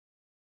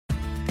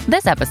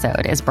This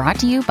episode is brought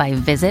to you by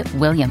Visit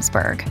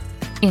Williamsburg.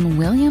 In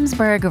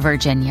Williamsburg,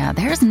 Virginia,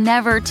 there's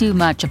never too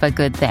much of a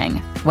good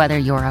thing. Whether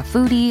you're a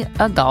foodie,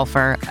 a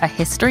golfer, a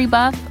history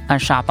buff, a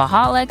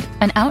shopaholic,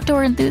 an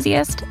outdoor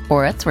enthusiast,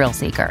 or a thrill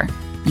seeker,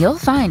 you'll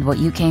find what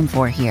you came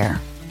for here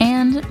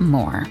and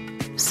more.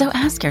 So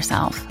ask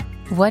yourself,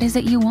 what is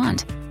it you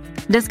want?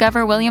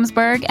 Discover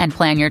Williamsburg and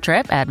plan your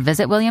trip at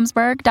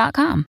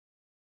visitwilliamsburg.com.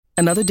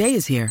 Another day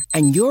is here,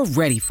 and you're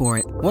ready for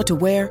it. What to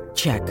wear?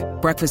 Check.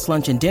 Breakfast,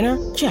 lunch, and dinner?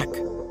 Check.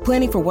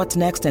 Planning for what's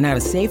next and how to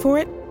save for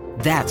it?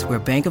 That's where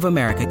Bank of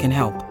America can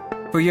help.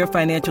 For your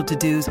financial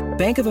to-dos,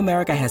 Bank of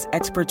America has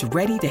experts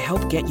ready to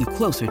help get you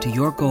closer to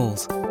your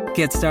goals.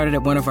 Get started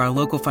at one of our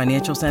local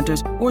financial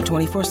centers or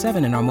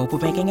 24/7 in our mobile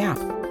banking app.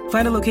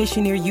 Find a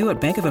location near you at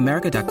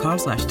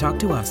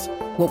bankofamerica.com/talktous.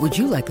 What would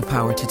you like the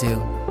power to do?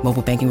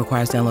 Mobile banking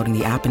requires downloading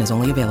the app and is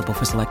only available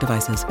for select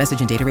devices.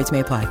 Message and data rates may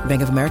apply.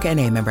 Bank of America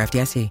N.A., member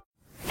FDIC.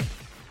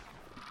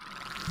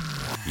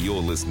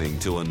 You're listening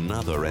to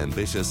another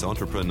ambitious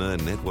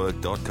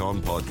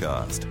EntrepreneurNetwork.com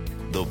podcast.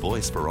 The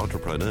voice for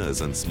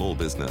entrepreneurs and small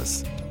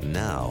business.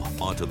 Now,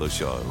 onto the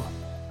show.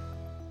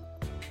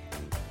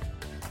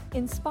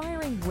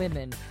 Inspiring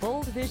women,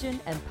 bold vision,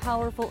 and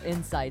powerful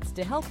insights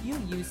to help you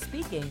use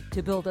speaking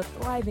to build a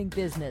thriving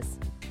business.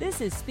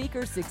 This is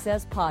Speaker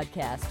Success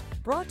Podcast,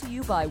 brought to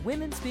you by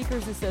Women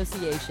Speakers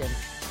Association.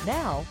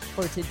 Now,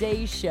 for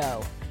today's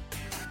show.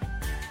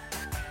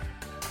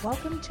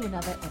 Welcome to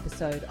another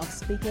episode of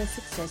Speaker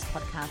Success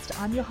Podcast.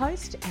 I'm your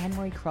host,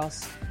 Anne-Marie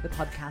Cross, the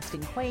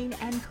podcasting queen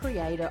and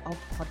creator of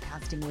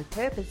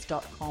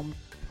podcastingwithpurpose.com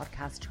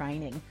podcast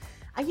training.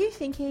 Are you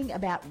thinking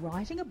about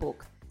writing a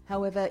book?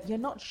 However, you're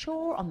not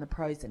sure on the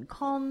pros and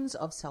cons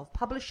of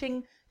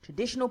self-publishing,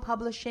 traditional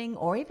publishing,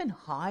 or even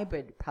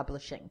hybrid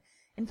publishing.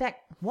 In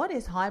fact, what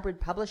is hybrid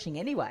publishing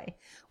anyway?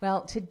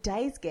 Well,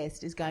 today's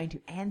guest is going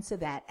to answer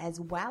that, as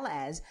well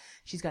as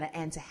she's going to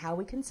answer how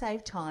we can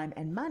save time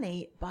and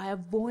money by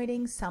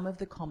avoiding some of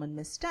the common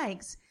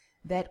mistakes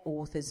that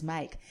authors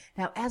make.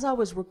 Now, as I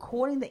was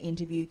recording the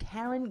interview,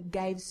 Karen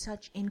gave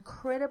such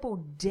incredible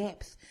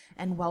depth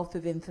and wealth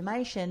of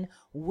information,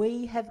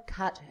 we have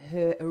cut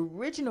her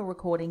original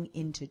recording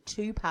into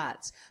two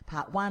parts,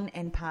 part 1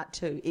 and part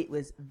 2. It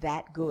was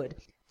that good.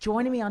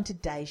 Joining me on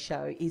today's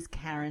show is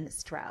Karen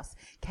Strauss.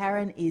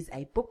 Karen is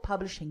a book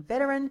publishing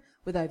veteran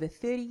with over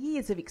 30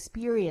 years of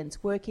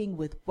experience working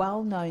with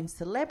well-known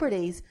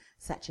celebrities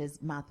such as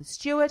Martha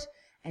Stewart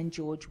and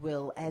George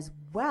Will, as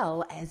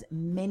well as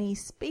many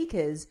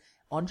speakers,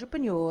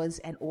 entrepreneurs,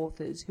 and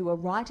authors who are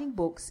writing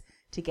books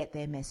to get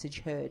their message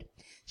heard.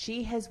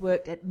 She has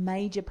worked at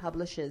major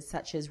publishers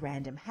such as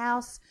Random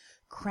House,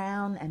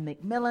 Crown, and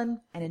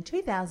Macmillan, and in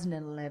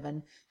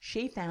 2011,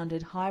 she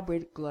founded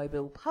Hybrid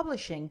Global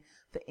Publishing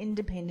for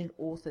independent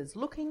authors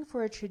looking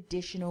for a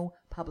traditional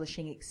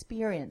publishing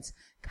experience,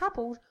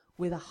 coupled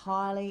with a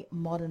highly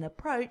modern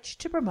approach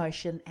to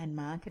promotion and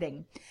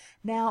marketing.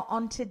 Now,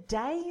 on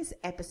today's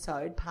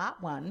episode,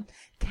 part 1,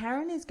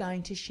 Karen is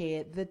going to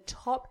share the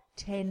top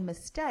 10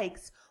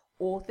 mistakes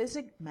authors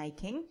are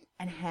making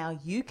and how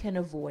you can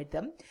avoid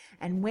them.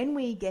 And when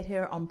we get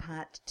her on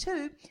part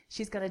 2,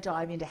 she's going to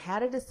dive into how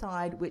to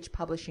decide which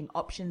publishing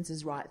options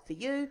is right for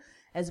you,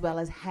 as well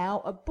as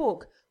how a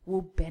book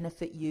will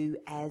benefit you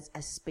as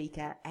a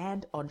speaker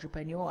and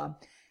entrepreneur.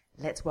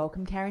 Let's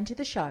welcome Karen to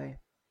the show.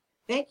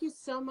 Thank you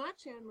so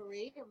much,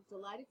 Anne-Marie. I'm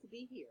delighted to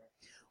be here.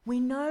 We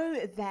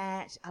know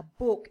that a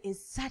book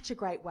is such a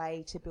great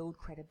way to build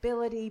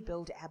credibility,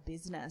 build our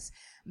business.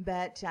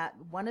 But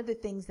one of the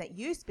things that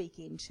you speak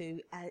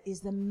into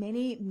is the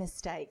many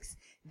mistakes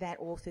that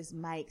authors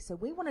make. So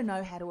we want to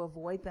know how to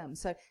avoid them.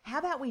 So how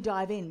about we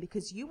dive in,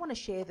 because you want to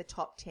share the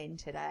top 10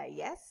 today,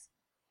 yes?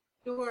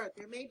 Sure.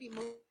 There may be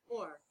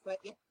more, but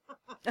yeah.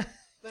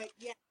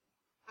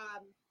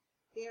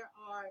 There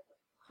are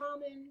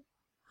common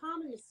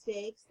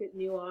mistakes that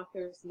new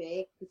authors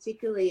make,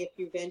 particularly if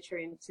you venture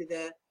into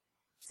the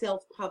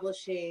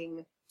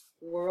self-publishing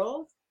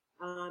world.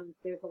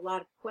 There's a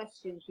lot of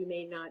questions you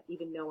may not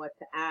even know what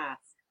to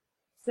ask.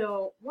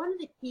 So one of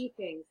the key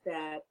things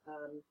that,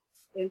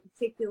 in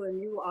particular,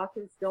 new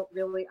authors don't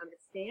really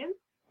understand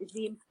is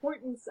the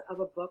importance of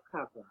a book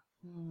cover.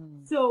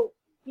 So,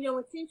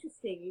 it's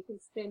interesting. You can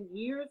spend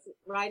years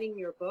writing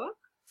your book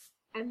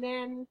and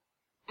then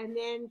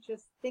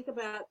just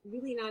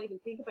really not even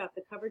think about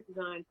the cover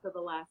design for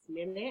the last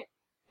minute.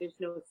 There's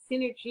no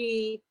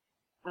synergy,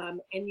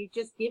 and you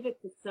just give it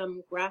to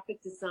some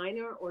graphic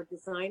designer or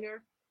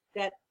designer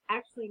that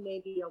actually may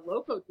be a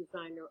logo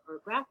designer or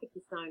a graphic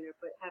designer,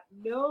 but have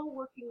no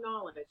working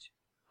knowledge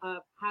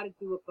of how to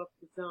do a book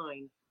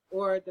design,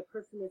 or the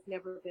person has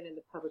never been in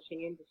the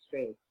publishing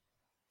industry.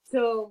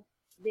 So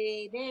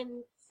they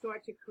then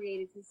start to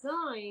create a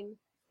design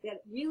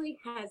that really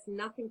has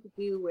nothing to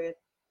do with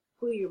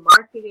who your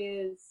market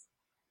is,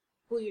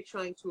 who you're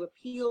trying to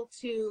appeal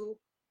to,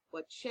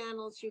 what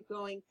channels you're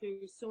going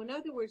through. So in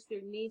other words,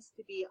 there needs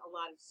to be a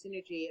lot of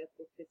synergy if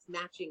it's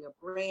matching a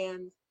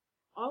brand.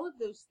 All of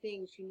those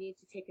things you need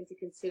to take into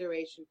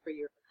consideration for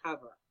your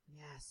cover.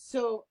 Yes.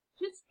 So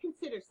just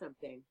consider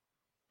something,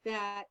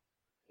 that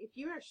if if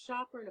you're a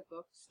shopper in a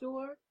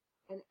bookstore,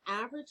 an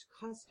average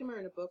customer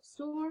in a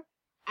bookstore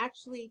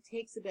actually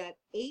takes about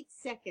 8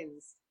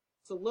 seconds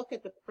to look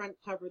at the front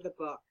cover of the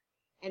book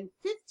and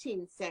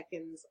 15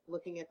 seconds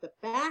looking at the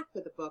back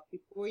of the book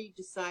before you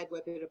decide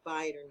whether to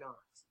buy it or not.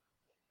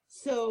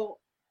 So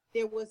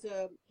there was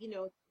a,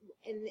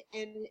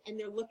 and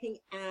they're looking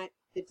at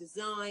the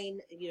design,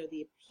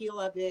 the appeal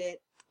of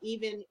it,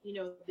 even,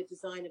 the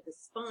design of the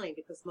spine,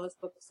 because most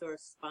books are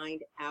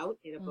spined out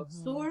in a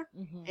bookstore.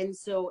 And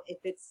so if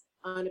it's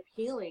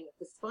unappealing, if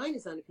the spine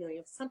is unappealing,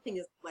 if something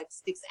is like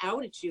sticks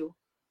out at you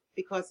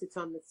because it's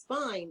on the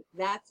spine,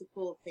 that's a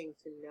cool thing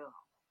to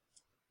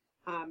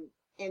know.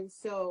 And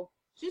so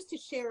just to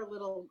share a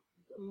little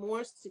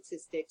more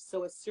statistics,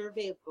 so a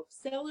survey of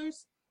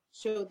booksellers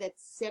showed that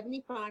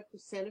 75%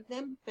 of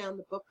them found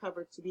the book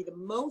cover to be the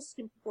most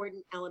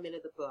important element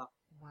of the book.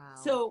 Wow.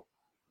 So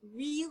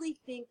really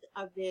think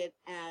of it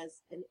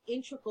as an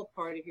integral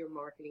part of your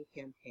marketing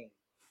campaign.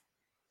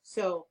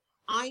 So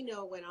I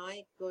know when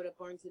I go to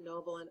Barnes &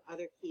 Noble and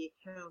other key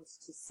accounts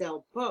to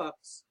sell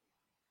books,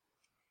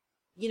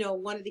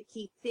 one of the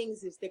key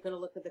things is they're going to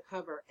look at the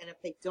cover. And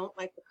if they don't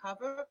like the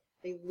cover,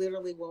 they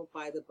literally won't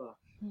buy the book.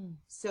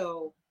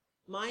 So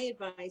my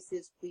advice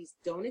is, please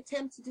don't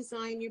attempt to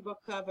design your book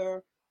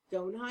cover.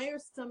 Don't hire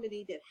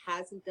somebody that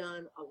hasn't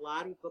done a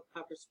lot of book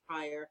covers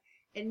prior,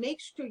 and make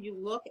sure you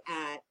look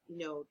at,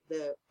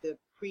 the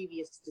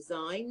previous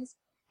designs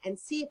and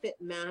see if it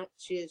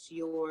matches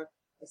your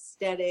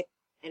aesthetic.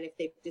 And if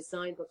they've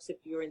designed books, if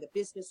you're in the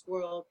business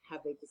world,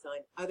 have they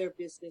designed other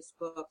business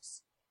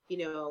books?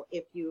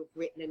 If you've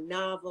written a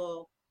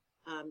novel,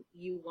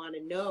 you want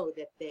to know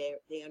that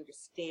they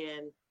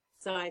understand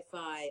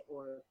sci-fi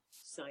or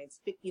science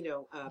fiction,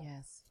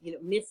 Yes.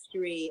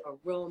 Mystery or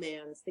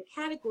romance, the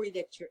category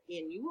that you're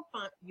in. You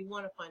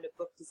want to find a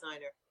book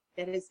designer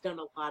that has done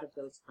a lot of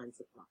those kinds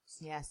of books.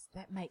 Yes,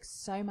 that makes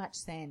so much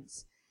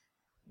sense.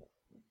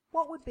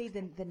 What would be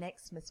the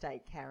next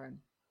mistake,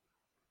 Karen?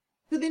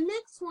 So the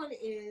next one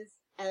is,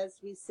 as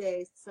we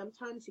say,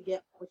 sometimes you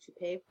get what you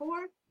pay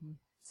for.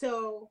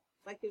 So,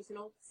 like there's an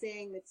old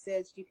saying that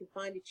says you can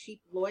find a cheap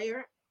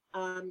lawyer,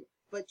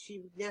 but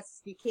you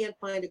can't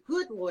find a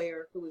good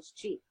lawyer who is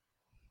cheap.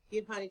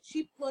 You can find a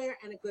cheap lawyer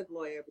and a good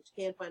lawyer, but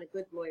you can't find a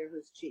good lawyer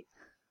who's cheap.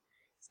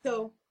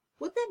 So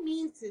what that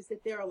means is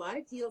that there are a lot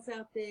of deals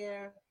out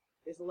there.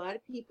 There's a lot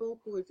of people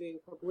who are doing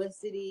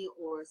publicity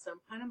or some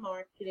kind of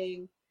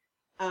marketing,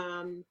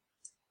 and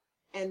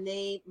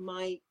they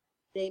might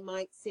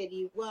say to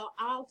you, well,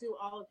 I'll do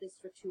all of this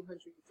for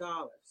 $200.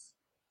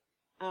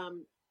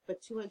 But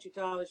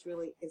 $200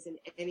 really isn't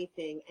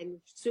anything.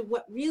 And so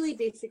what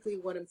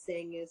I'm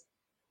saying is,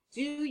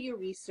 do your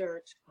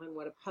research on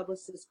what a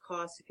publicist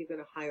costs if you're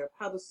going to hire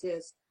a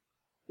publicist,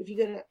 if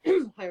you're going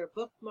to hire a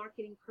book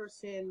marketing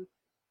person,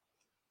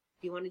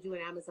 if you want to do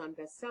an Amazon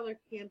bestseller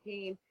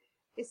campaign.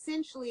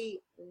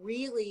 Essentially,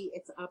 really,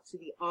 it's up to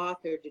the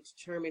author to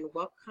determine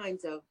what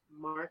kinds of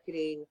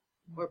marketing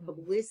or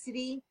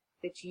publicity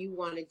that you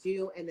want to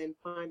do, and then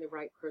find the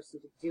right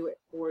person to do it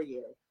for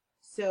you.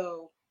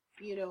 So,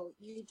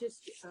 you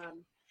just,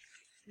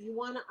 you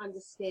want to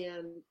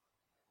understand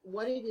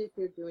what it is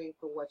you're doing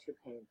for what you're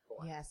paying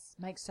for. Yes,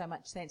 makes so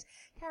much sense.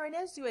 Karen,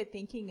 as you were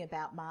thinking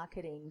about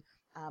marketing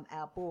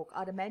our book,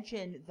 I'd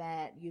imagine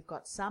that you've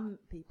got some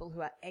people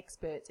who are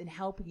experts in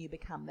helping you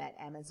become that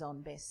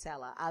Amazon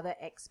bestseller, other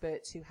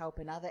experts who help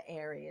in other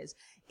areas.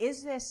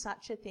 Is there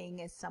such a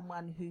thing as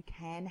someone who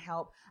can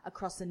help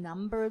across a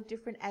number of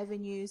different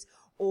avenues,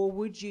 or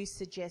would you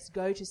suggest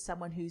go to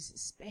someone who's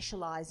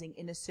specializing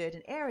in a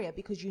certain area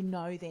because you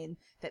know then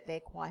that they're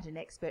quite an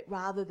expert,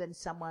 rather than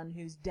someone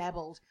who's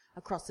dabbled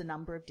across a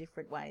number of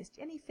different ways?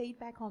 Any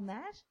feedback on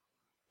that?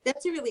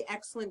 That's a really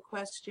excellent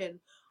question.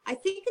 I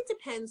think it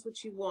depends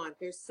what you want.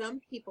 There's some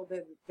people that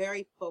are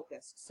very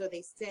focused. So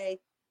they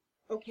say,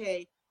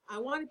 okay, I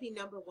want to be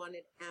number one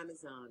at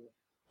Amazon.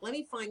 Let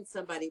me find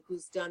somebody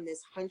who's done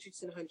this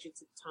hundreds and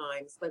hundreds of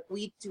times. Like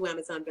we do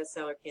Amazon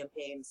bestseller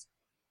campaigns,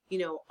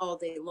 all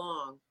day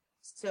long.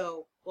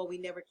 So while we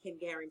never can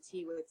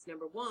guarantee whether it's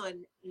number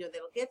one,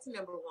 they'll get to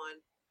number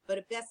one. But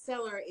a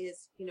bestseller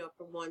is,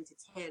 from 1 to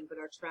 10, but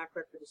our track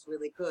record is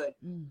really good.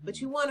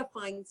 But you want to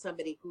find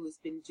somebody who's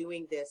been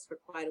doing this for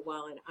quite a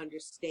while and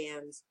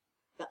understands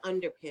the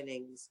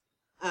underpinnings.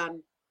 There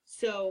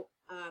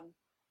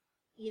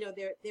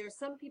are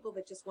some people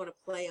that just want to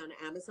play on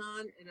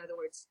Amazon. In other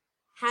words,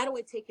 how do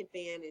I take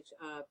advantage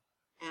of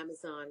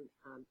Amazon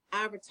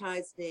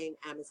advertising,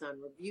 Amazon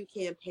review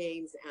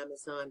campaigns,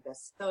 Amazon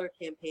bestseller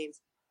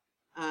campaigns?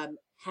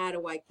 How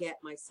do I get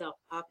myself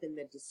up in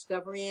the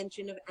discovery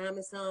engine of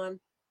Amazon?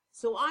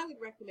 So I would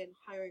recommend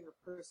hiring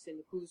a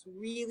person who's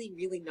really,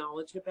 really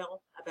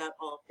knowledgeable about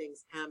all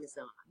things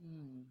Amazon.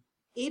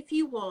 If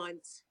you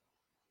want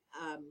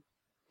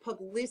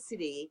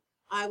publicity,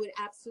 I would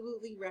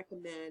absolutely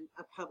recommend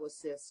a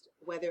publicist,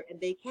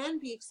 and they can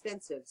be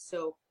expensive.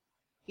 So,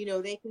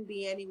 they can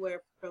be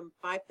anywhere from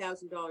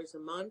 $5,000 a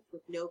month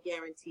with no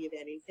guarantee of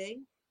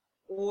anything,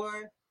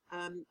 or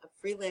a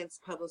freelance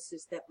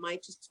publicist that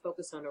might just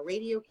focus on a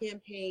radio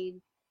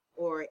campaign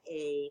or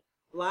a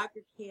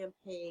blogger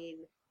campaign,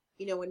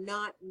 and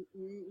not,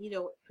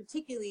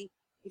 particularly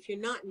if you're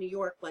not in New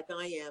York like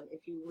I am,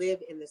 if you live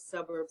in the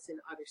suburbs in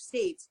other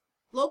states,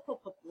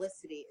 local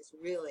publicity is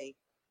really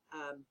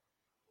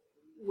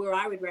where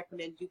I would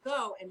recommend you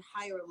go and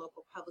hire a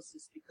local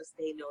publicist because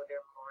they know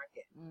their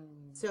market.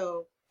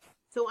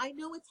 So I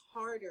know it's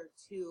harder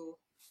to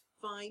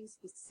find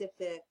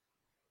specific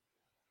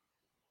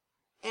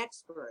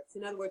experts.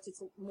 In other words,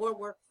 it's more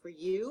work for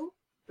you,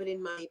 but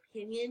in my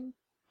opinion,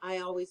 I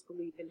always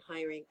believe in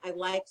hiring. I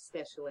like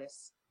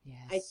specialists. Yes.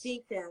 I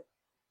think that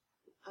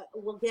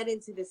we'll get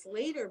into this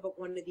later, but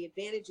one of the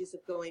advantages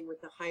of going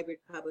with a hybrid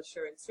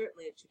publisher and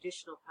certainly a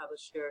traditional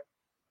publisher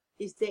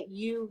is that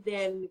you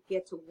then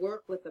get to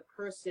work with a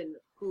person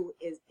who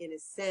is, in a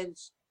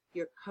sense,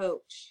 your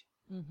coach.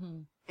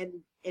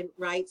 And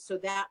right, so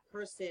that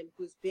person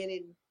who's been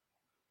in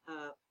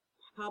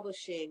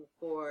publishing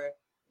for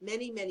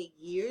many, many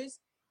years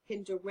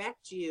can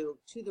direct you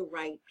to the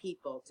right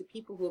people, to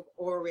people who have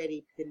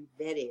already been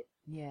vetted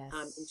in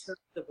terms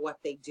of what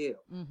they do.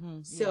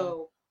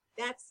 So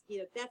that's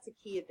a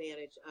key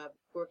advantage of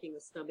working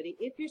with somebody.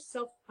 If you're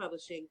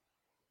self-publishing,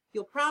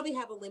 you'll probably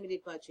have a limited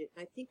budget.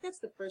 And I think that's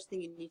the first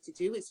thing you need to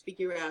do is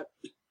figure out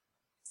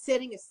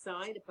setting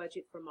aside a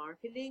budget for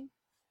marketing,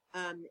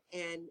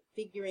 and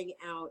figuring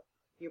out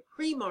your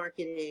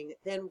pre-marketing,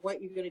 then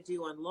what you're going to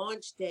do on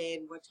launch day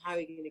and how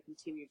you're going to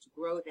continue to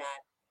grow that.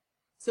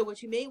 So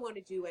what you may want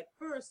to do at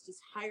first is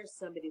hire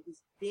somebody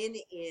who's been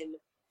in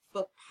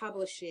book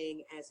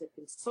publishing as a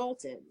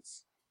consultant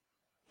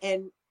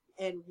and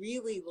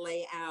really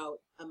lay out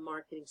a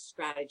marketing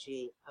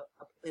strategy,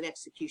 an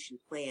execution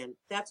plan.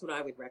 That's what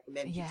I would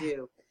recommend you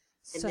do.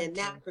 And then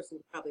that person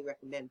would probably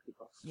recommend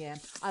people. Yeah,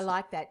 I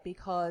like that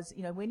because,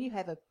 when you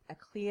have a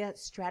clear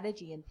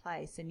strategy in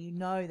place and you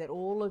know that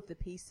all of the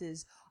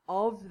pieces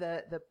of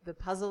the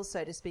puzzle,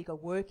 so to speak, are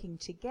working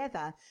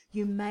together,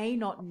 you may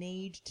not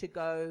need to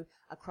go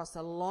across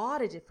a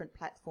lot of different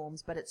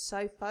platforms, but it's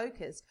so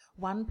focused.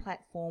 One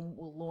platform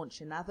will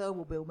launch another,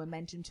 will build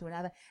momentum to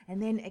another,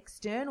 and then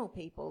external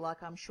people,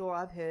 like I'm sure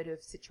I've heard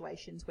of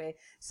situations where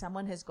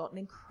someone has gotten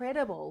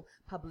incredible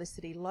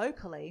publicity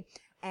locally,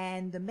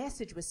 and the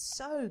message was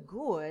so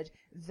good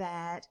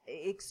that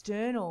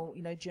external,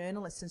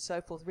 journalists and so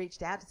forth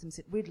reached out to them and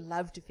said, we'd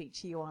love to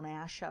feature you on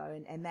our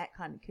show. And that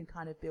can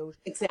build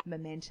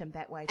momentum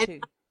that way too.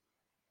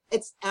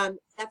 It's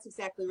that's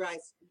exactly right.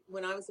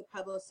 When I was a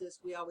publicist,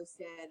 we always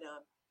said,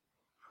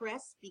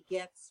 press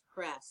begets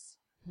press.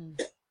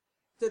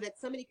 So that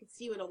somebody could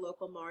see you in a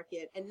local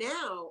market. And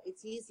now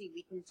it's easy.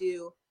 We can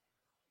do,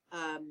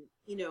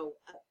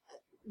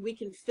 we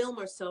can film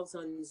ourselves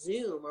on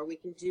Zoom, or we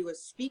can do a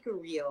speaker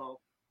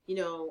reel,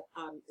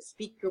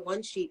 speaker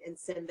one sheet and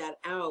send that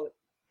out.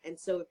 And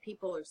so if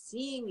people are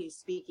seeing you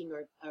speaking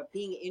or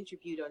being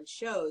interviewed on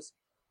shows,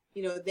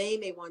 they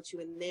may want you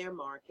in their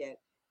market.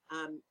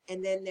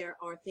 And then there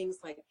are things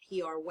like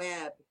PR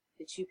Web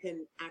that you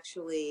can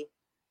actually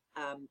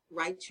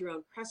write your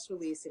own press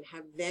release and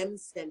have them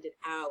send it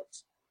out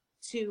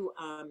to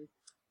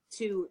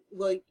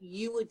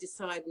you would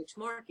decide which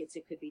markets.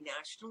 It could be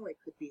national, it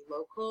could be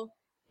local.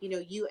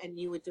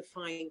 You would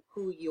define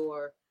who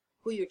you're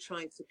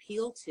trying to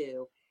appeal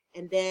to,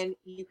 and then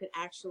you could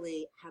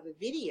actually have a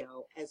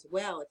video as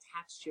well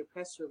attached to your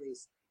press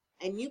release,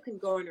 and you can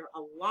garner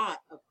a lot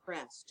of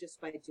press just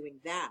by doing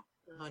that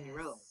on your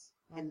own.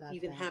 And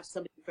you can have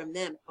somebody from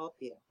them help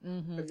you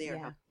from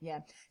there.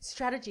 Yeah.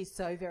 Strategy is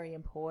so very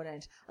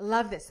important. I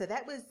love this. So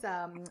that was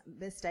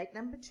mistake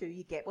number 2.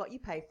 You get what you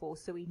pay for.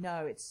 So we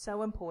know it's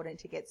so important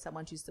to get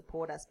someone to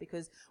support us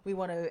because we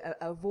want to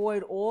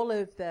avoid all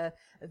of the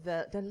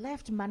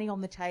left money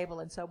on the table.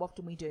 And so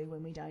often we do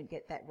when we don't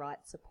get that right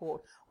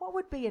support. What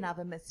would be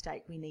another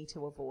mistake we need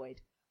to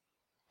avoid?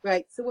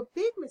 Right. So a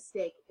big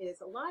mistake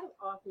is a lot of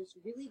authors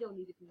really don't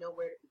even know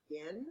where to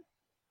begin.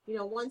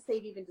 Once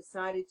they've even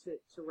decided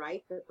to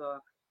write the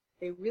book,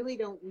 they really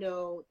don't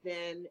know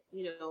then,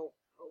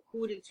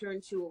 who to turn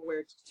to or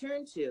where to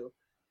turn to.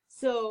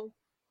 So,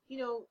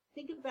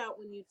 think about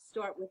when you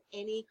start with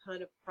any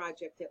kind of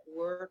project at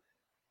work,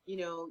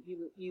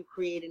 you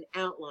create an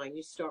outline,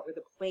 you start with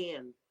a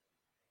plan.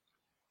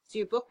 So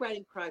your book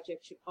writing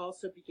project should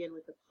also begin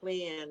with a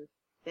plan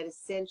that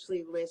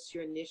essentially lists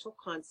your initial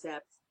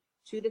concept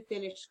to the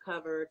finished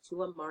cover,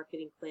 to a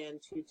marketing plan,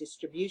 to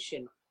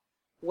distribution.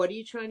 What are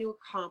you trying to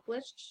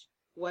accomplish?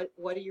 What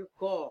are your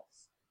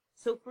goals?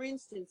 So, for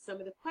instance, some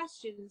of the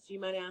questions you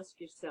might ask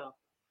yourself,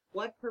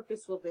 what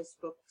purpose will this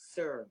book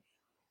serve?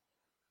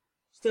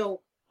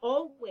 So,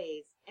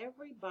 always,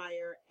 every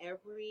buyer,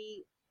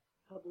 every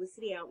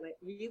publicity outlet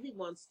really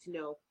wants to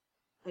know,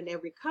 and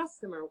every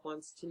customer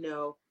wants to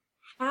know,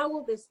 how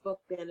will this book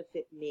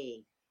benefit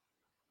me?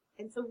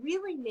 And so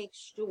really make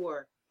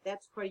sure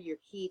that's part of your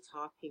key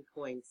talking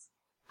points.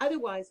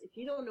 Otherwise, if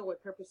you don't know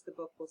what purpose the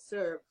book will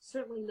serve,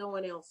 certainly no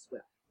one else will.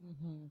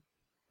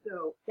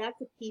 So that's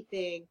a key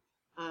thing.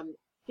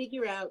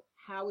 Figure out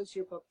how is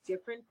your book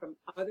different from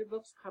other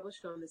books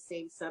published on the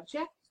same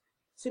subject.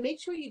 So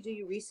make sure you do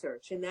your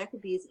research, and that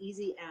could be as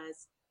easy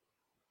as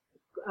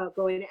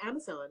going to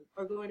Amazon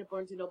or going to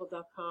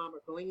BarnesandNoble.com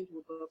or going into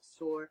a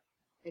bookstore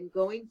and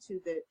going to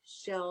the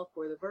shelf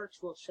or the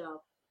virtual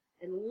shelf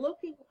and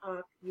looking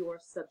up your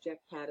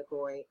subject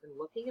category and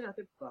looking at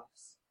other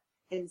books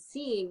and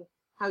seeing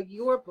how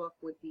your book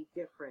would be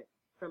different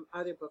from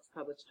other books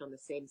published on the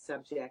same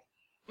subject.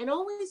 And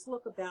always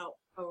look about,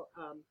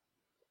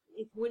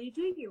 when you're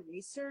doing your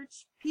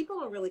research, people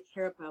don't really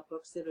care about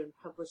books that have been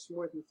published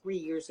more than 3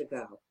 years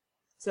ago.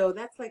 So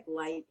that's like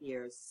light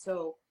years.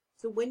 So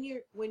when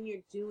you're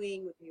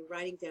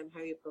writing down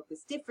how your book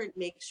is different,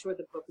 make sure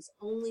the book is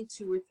only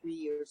 2 or 3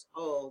 years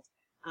old,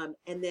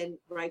 and then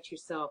write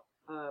yourself,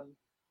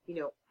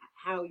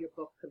 how your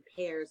book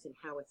compares and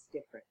how it's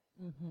different.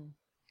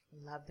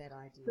 Mm-hmm. Love that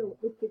idea. So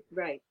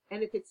right.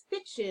 And if it's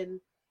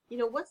fiction,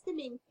 what's the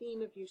main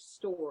theme of your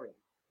story?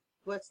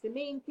 What's the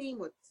main theme?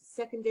 What's the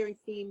secondary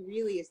theme?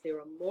 Really, is there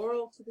a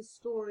moral to the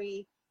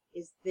story?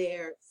 Is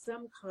there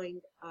some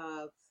kind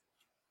of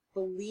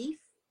belief,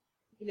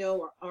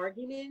 or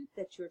argument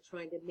that you're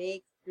trying to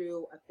make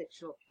through a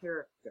fictional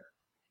character?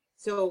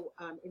 So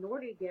in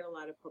order to get a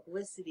lot of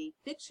publicity,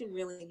 fiction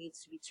really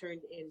needs to be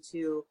turned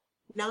into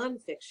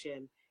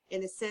nonfiction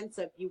in the sense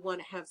of you want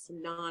to have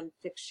some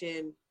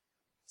nonfiction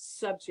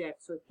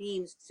subjects or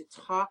themes to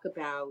talk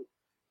about,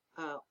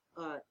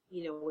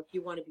 if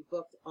you want to be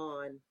booked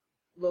on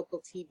local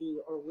TV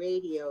or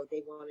radio,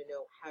 they want to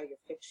know how your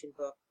fiction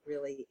book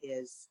really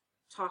is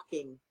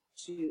talking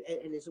to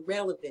and is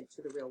relevant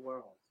to the real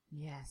world.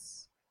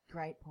 Yes,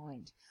 great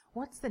point.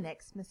 What's the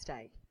next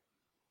mistake?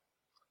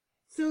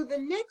 So the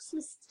next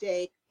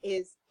mistake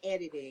is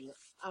editing.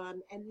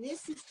 And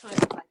this is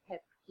kind of my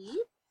pet peeve,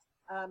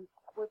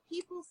 where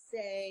people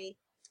say,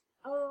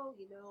 oh,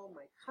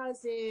 my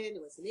cousin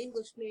was an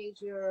English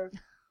major,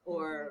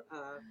 or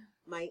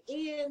my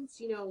aunt,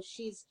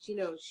 she's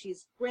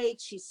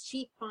great.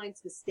 She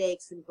finds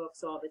mistakes in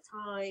books all the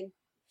time.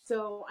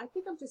 So I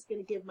think I'm just going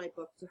to give my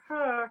book to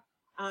her,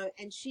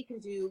 and she can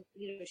do,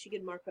 she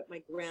can mark up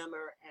my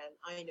grammar, and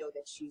I know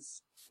that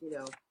she's,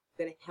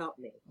 going to help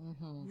me.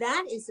 Mm-hmm.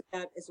 That is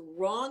about as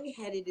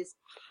wrong-headed as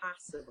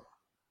possible.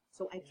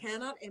 So I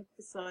cannot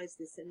emphasize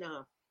this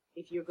enough.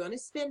 If you're going to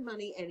spend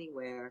money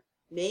anywhere,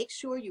 make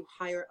sure you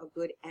hire a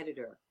good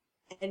editor,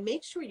 and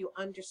make sure you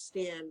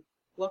understand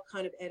what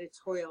kind of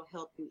editorial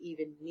help you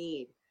even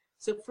need.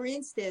 So, for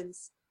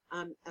instance,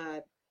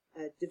 a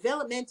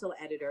developmental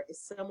editor is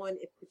someone,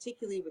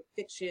 particularly with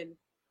fiction,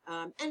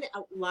 and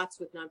lots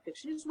with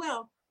nonfiction as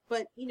well,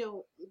 but,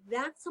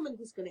 that's someone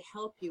who's going to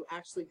help you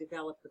actually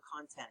develop the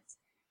content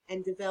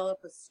and develop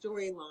a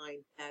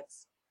storyline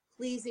that's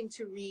pleasing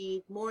to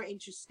read, more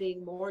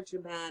interesting, more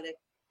dramatic,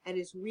 and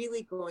is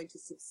really going to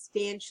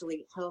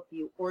substantially help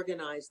you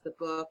organize the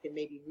book and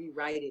maybe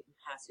rewrite it in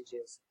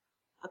passages.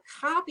 A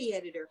copy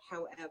editor,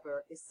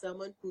 however, is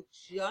someone who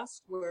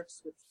just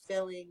works with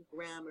spelling,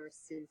 grammar,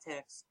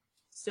 syntax,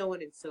 so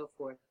on and so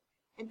forth.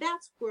 And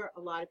that's where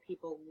a lot of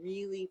people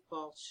really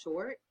fall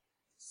short.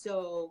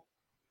 So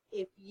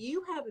if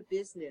you have a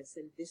business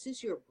and this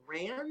is your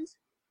brand,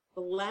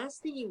 the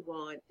last thing you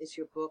want is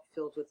your book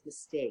filled with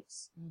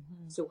mistakes.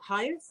 Mm-hmm. So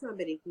hire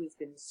somebody who's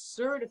been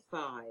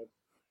certified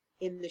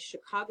in the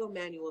Chicago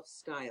Manual of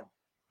Style.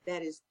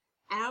 That is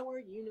our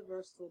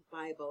universal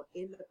Bible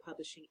in the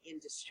publishing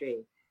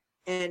industry.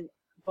 And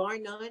bar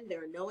none,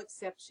 there are no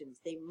exceptions.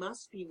 They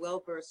must be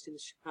well versed in the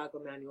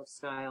Chicago Manual of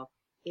Style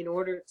in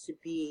order to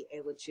be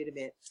a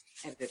legitimate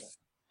editor.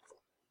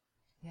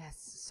 Yes,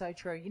 so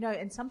true.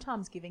 And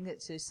sometimes giving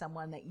it to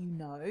someone that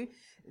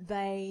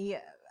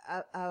they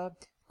are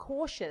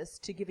cautious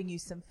to giving you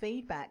some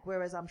feedback,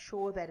 whereas I'm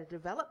sure that a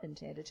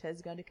development editor is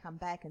going to come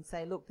back and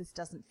say, look, this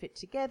doesn't fit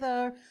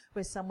together,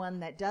 where someone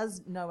that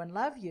does know and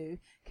love you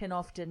can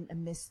often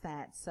miss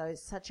that. So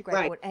it's such a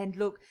great point. And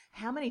look,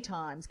 how many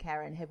times,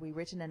 Karen, have we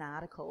written an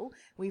article?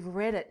 We've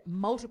read it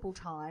multiple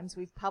times.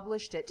 We've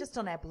published it just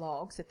on our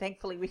blog, so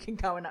thankfully we can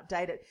go and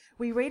update it.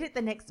 We read it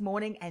the next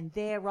morning, and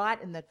there,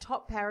 right in the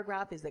top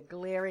paragraph, is a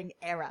glaring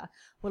error.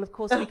 Well, of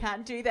course, we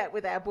can't do that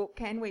with our book,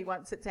 can we,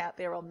 once it's out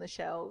there on the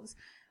shelves?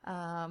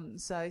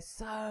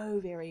 So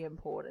very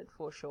important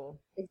for sure.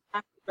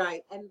 Exactly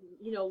right. And,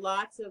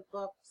 lots of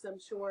books, I'm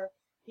sure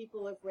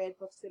people have read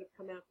books that have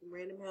come out from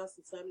Random House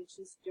and Simon &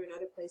 Schuster and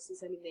other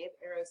places. I mean, they have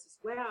errors as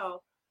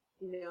well,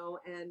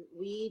 and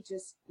we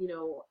just,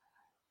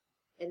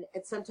 and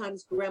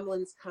sometimes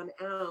gremlins come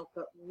out,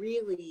 but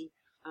really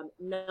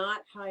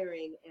not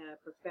hiring a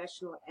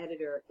professional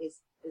editor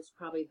is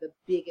probably the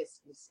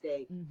biggest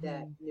mistake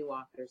that new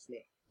authors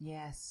make.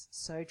 Yes,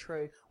 so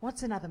true.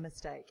 What's another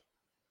mistake?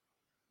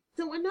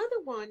 So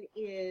another one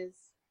is,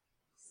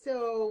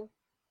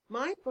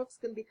 my book's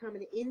going to become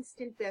an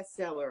instant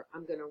bestseller.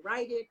 I'm going to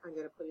write it. I'm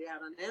going to put it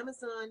out on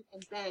Amazon,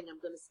 and bang,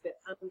 I'm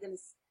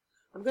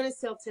going to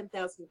sell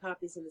 10,000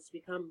 copies, and it's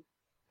become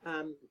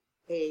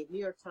a New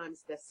York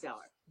Times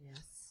bestseller.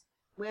 Yes.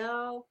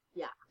 Well,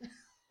 yeah.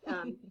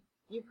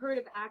 You've heard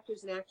of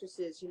actors and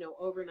actresses,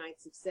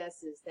 overnight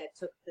successes that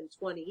took them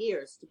 20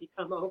 years to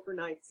become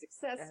overnight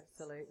successes.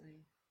 Absolutely.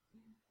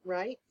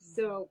 Right?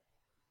 So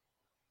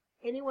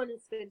anyone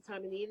who's spent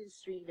time in the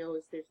industry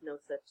knows there's no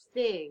such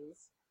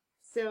things.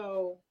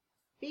 So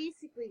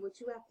basically what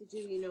you have to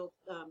do,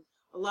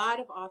 a lot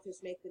of authors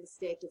make the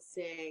mistake of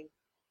saying,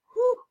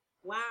 whew,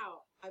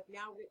 wow, I've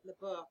now written the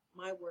book.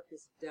 My work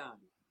is done.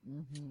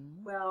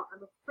 Mm-hmm. Well,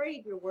 I'm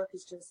afraid your work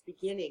is just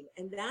beginning.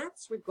 And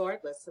that's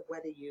regardless of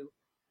whether you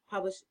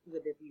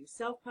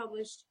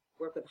self-published,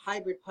 work with a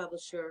hybrid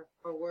publisher,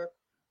 or work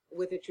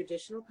with a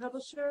traditional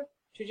publisher.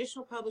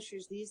 Traditional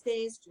publishers these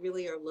days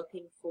really are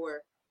looking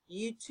for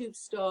YouTube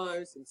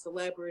stars and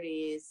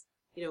celebrities,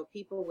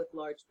 people with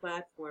large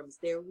platforms.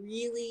 They're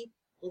really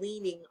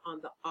leaning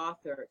on the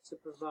author to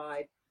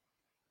provide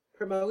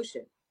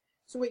promotion.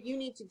 So what you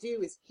need to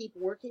do is keep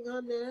working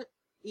on that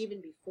even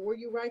before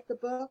you write the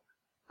book.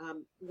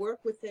 Work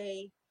with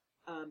a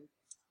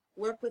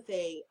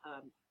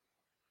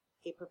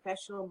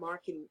professional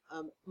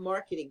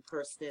marketing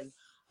person.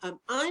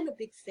 I'm a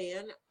big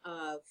fan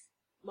of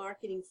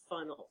marketing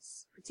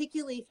funnels,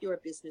 particularly if you're a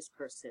business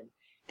person.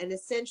 And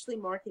essentially,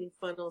 marketing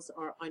funnels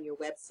are on your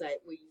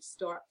website where you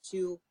start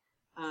to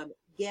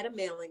get a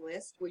mailing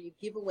list where you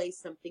give away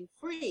something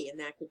free, and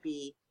that could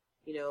be,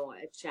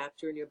 a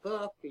chapter in your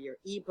book or your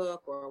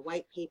ebook or a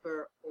white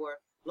paper. Or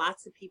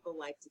lots of people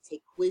like to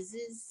take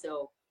quizzes.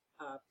 So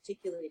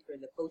particularly if you're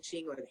in the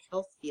coaching or the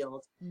health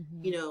field,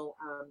 Mm-hmm.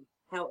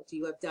 How do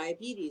you have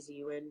diabetes? Are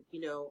you in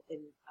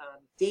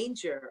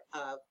danger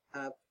of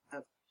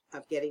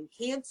getting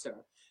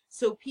cancer?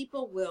 So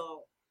people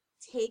will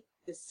take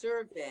the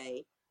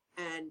survey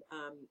and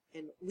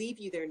leave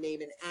you their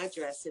name and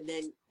address, and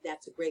then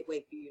that's a great way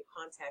for you to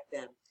contact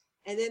them.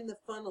 And then the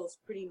funnels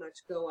pretty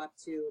much go up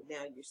to,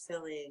 now you're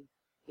selling,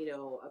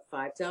 a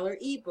 $5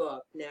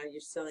 ebook. Now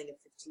you're selling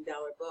a $15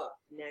 book.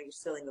 Now you're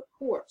selling a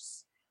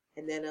course,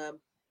 and then a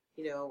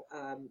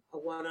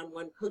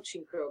one-on-one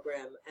coaching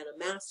program and a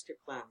master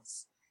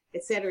class,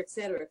 et cetera,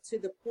 to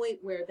the point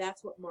where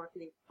that's what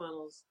marketing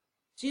funnels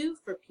do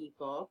for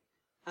people.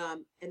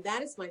 And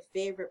that is my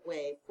favorite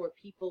way for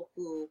people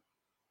who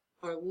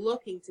are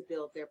looking to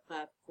build their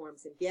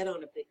platforms and get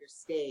on a bigger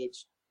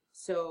stage.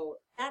 So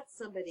that's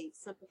something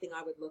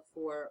I would look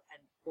for,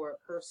 and for a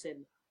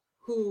person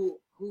who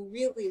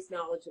really is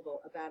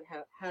knowledgeable about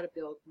how to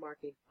build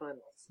marketing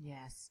funnels.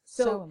 Yes.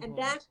 So and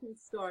that can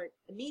start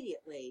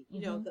immediately,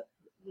 Mm-hmm.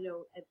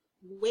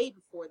 Way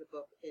before the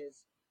book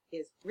is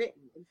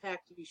written. In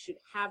fact, you should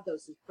have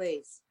those in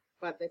place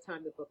by the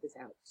time the book is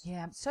out.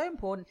 Yeah, so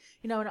important.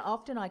 And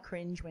often I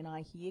cringe when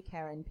I hear,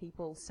 Karen,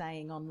 people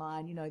saying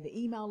online,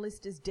 the email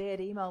list is dead,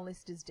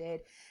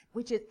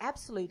 which it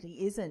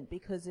absolutely isn't,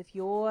 because if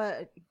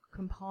you're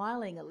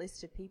compiling a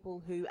list of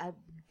people who are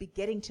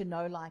getting to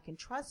know, like, and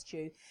trust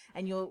you,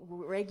 and you're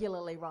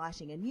regularly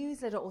writing a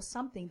newsletter or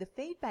something, the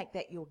feedback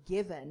that you're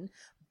given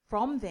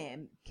from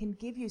them can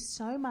give you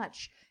so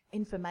much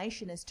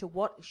information as to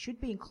what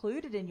should be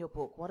included in your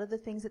book, what are the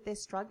things that they're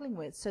struggling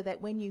with, so that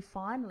when you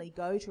finally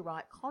go to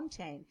write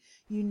content,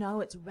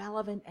 it's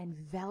relevant and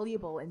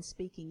valuable in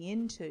speaking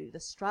into the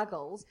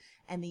struggles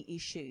and the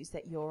issues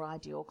that your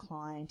ideal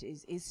client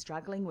is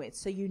struggling with.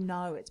 So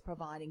it's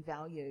providing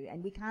value,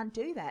 and we can't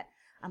do that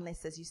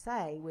unless, as you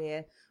say,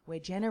 we're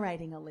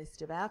generating a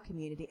list of our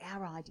community,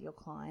 our ideal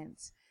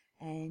clients,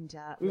 and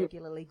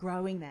regularly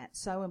growing that.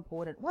 So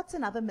important. What's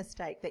another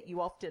mistake that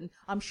you often,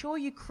 I'm sure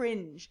you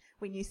cringe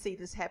when you see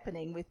this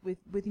happening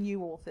with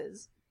new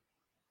authors?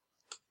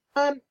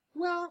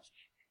 Well,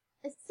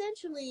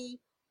 essentially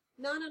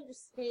not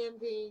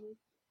understanding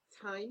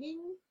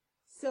timing.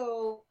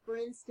 So, for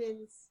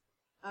instance,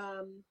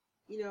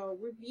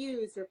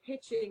 reviews or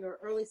pitching or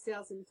early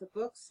sales into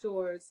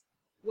bookstores,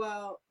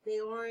 well, they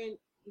aren't,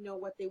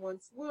 what they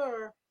once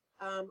were.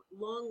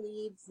 Long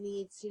leads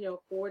needs,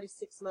 4 to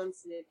 6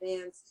 months in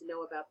advance to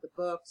know about the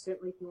book.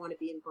 Certainly if you want to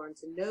be in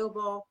Barnes &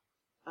 Noble,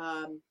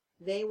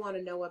 they want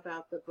to know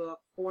about the book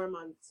 4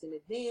 months in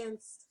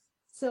advance.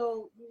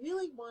 So you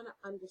really want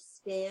to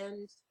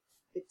understand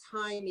the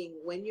timing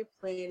when you're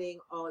planning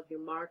all of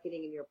your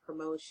marketing and your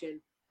promotion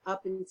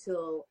up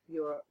until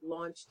your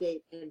launch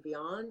date and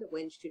beyond.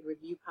 When should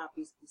review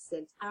copies be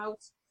sent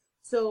out?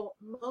 So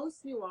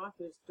most new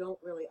authors don't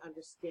really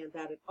understand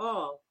that at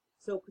all.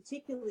 So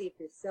particularly if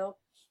you're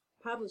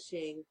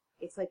self-publishing,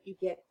 it's like you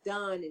get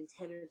done in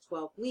 10 or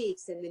 12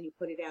 weeks and then you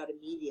put it out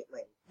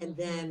immediately. And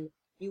then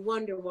you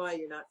wonder why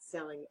you're not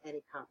selling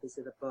any copies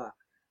of the book.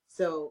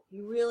 So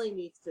you really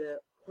need to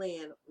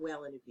plan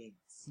well in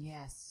advance.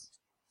 Yes,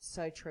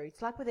 so true.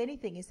 It's like with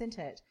anything, isn't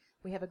it?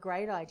 We have a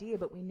great idea,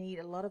 but we need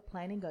a lot of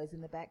planning goes in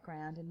the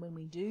background. And when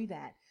we do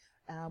that,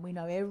 we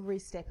know every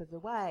step of the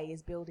way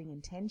is building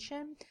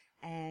intention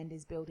and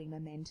is building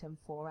momentum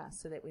for us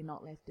so that we're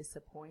not left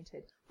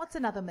disappointed. What's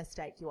another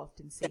mistake you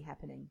often see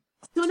happening?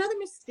 So another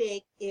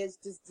mistake is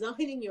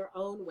designing your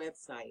own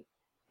website.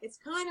 It's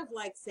kind of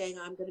like saying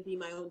I'm going to be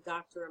my own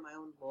doctor or my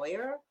own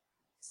lawyer.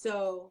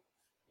 So,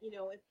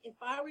 if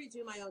I were to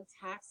do my own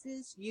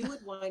taxes, you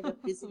would wind up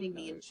visiting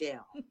me in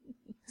jail.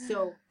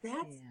 So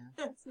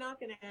that's not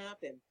going to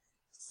happen.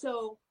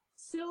 So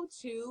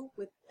too,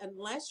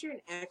 unless you're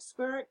an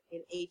expert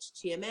in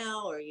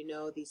HTML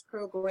or these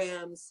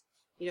programs,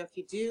 if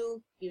you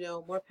do,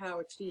 more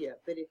power to you.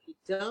 But if you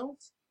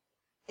don't,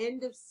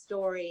 end of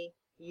story,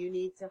 you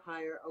need to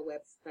hire a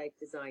website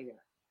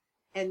designer.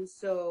 And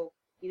so,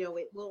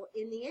 it will,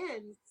 in the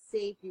end,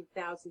 save you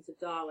thousands of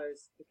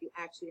dollars if you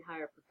actually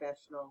hire a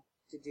professional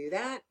to do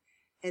that.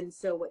 And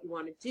so what you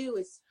want to do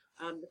is,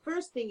 the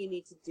first thing you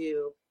need to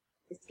do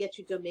is get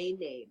your domain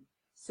name.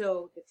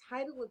 So the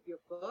title of your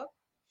book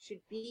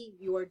should be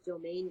your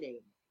domain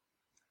name.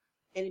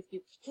 And if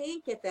you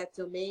can't get that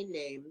domain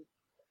name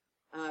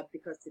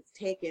because it's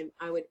taken,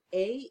 I would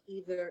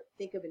either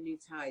think of a new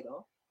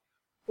title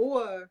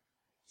or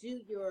do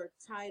your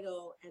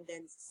title and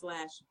then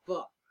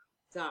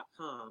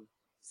 /book.com.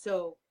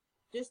 So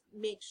just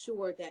make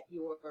sure that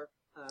your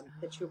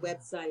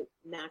website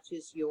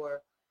matches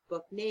your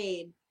book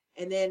name,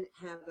 and then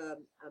have a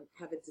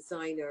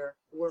designer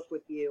work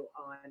with you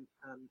on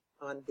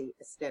the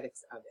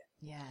aesthetics of it.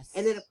 Yes.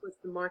 And then of course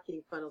the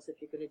marketing funnels,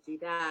 if you're going to do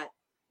that,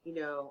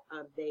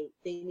 they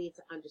need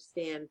to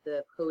understand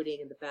the coding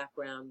and the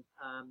background,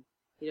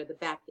 the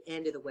back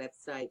end of the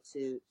website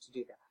to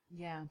do that.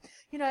 Yeah.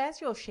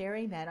 As you're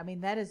sharing that, I mean,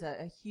 that is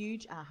a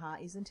huge aha,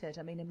 isn't it?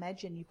 I mean,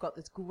 imagine you've got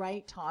this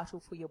great title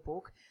for your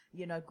book,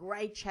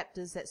 great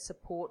chapters that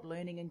support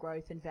learning and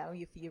growth and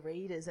value for your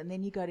readers. And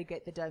then you go to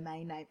get the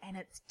domain name and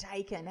it's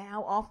taken.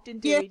 How often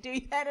do we do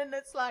that? And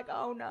it's like,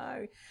 oh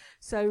no.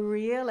 So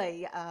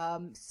really,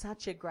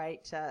 such a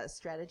great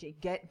strategy.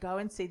 Go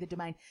and see the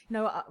domain,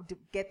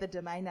 get the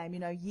domain name.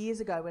 Years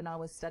ago when I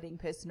was studying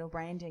personal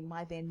branding,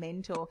 my then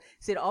mentor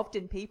said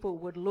often people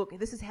would look,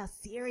 this is how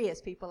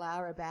serious people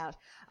are about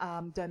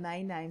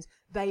domain names.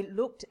 They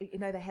looked,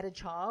 they had a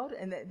child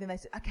and then they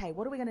said, okay,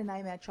 what are we going to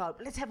name our child?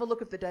 Let's have a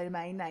look if the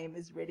domain name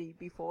is ready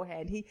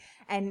beforehand. He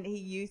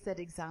used that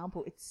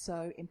example. It's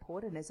so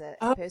important as a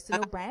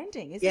personal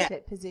branding, isn't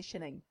it?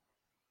 Positioning.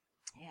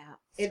 Yeah.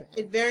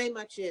 It very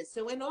much is.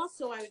 So, and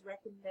also I would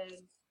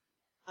recommend,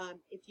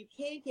 if you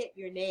can't get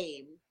your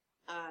name,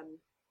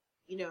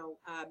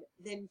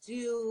 then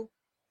do,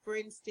 for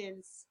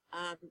instance,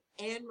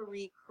 Anne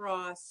Marie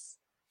Cross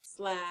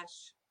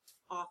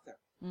 /author.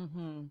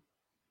 Mm-hmm.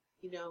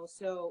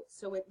 So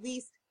at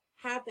least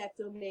have that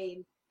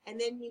domain, and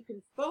then you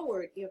can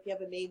forward, if you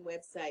have a main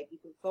website, you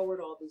can forward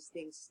all these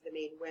things to the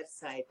main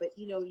website. But,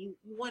 you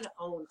want to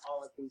own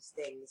all of these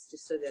things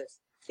just so that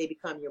they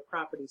become your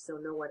property so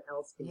no one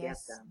else can get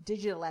them.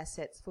 Digital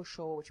assets for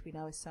sure, which we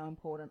know is so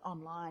important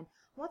online.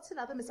 What's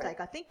another mistake?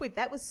 Right. I think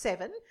that was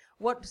 7.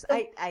 What's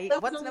 8?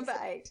 What's number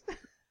 8?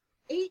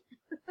 8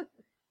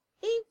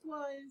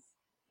 was,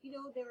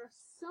 there are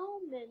so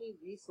many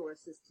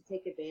resources to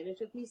take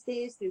advantage of these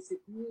days. There's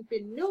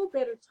been no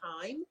better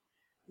time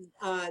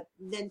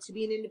than to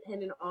be an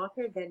independent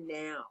author than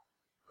now,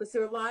 because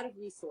there are a lot of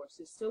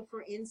resources. So,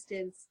 for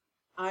instance,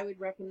 I would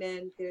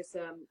recommend there's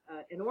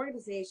an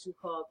organization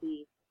called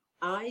the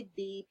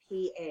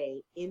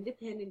IBPA,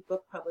 Independent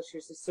Book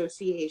Publishers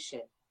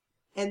Association,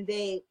 and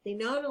they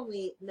not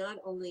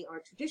only are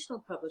traditional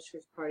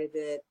publishers part of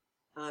it,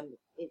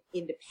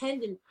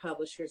 independent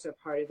publishers are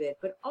part of it,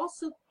 but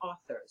also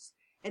authors.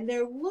 And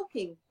they're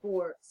looking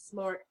for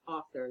smart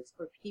authors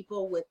or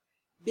people with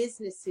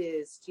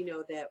businesses,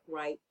 that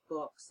write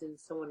books and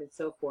so on and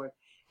so forth.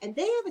 And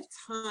they have a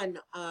ton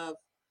of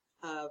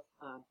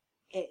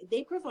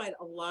they provide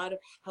a lot of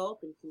help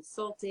and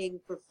consulting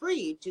for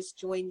free. Just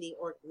join the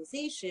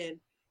organization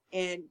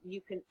and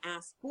you can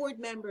ask board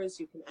members,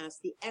 you can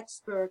ask the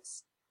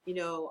experts,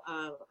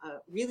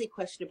 really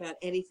question about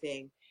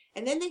anything.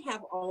 And then they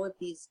have all of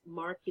these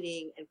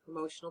marketing and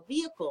promotional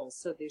vehicles.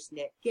 So there's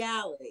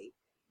NetGalley,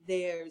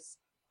 there's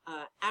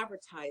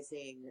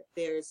advertising,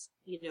 there's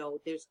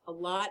a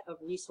lot of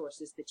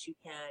resources that you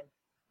can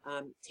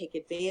take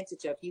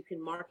advantage of. You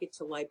can market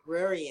to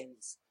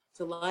librarians,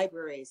 to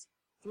libraries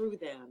through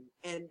them.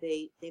 And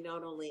they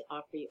not only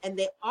offer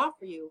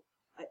you,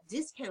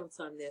 discounts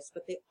on this,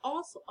 but they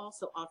also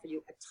offer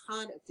you a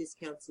ton of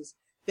discounts as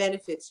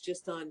benefits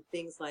just on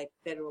things like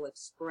Federal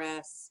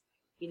Express.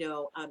 If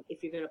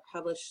you're going to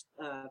publish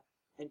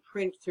and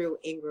print through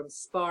Ingram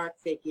Spark,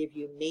 they give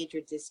you major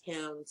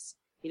discounts,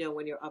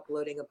 when you're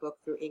uploading a book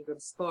through Ingram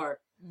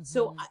Spark. Mm-hmm.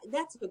 So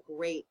that's a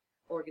great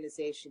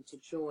organization to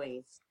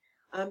join.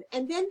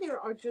 And then there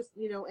are just,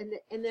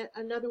 and then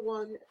another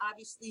one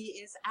obviously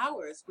is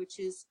ours, which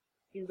is,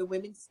 the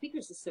Women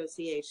Speakers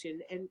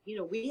Association. And,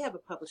 we have a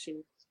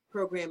publishing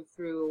program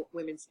through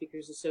Women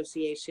Speakers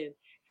Association,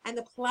 and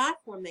the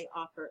platform they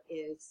offer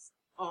is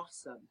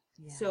awesome.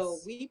 Yes. So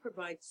we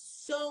provide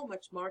so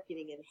much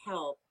marketing and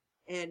help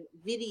and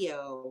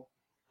video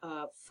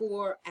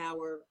for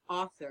our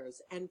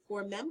authors and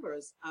for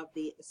members of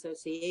the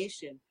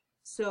association.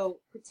 So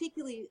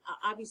particularly,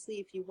 obviously,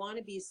 if you want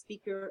to be a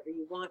speaker or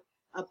you want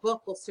a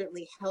book, will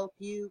certainly help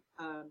you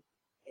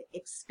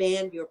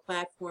expand your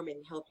platform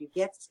and help you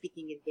get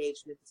speaking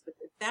engagements. But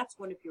if that's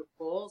one of your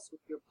goals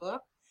with your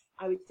book,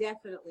 I would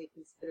definitely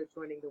consider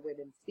joining the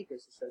Women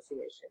Speakers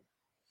Association.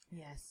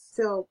 Yes.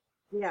 So,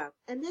 yeah.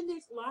 And then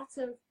there's lots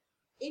of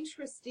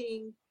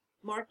interesting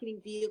marketing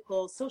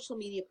vehicles, social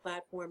media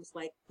platforms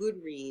like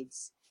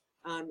Goodreads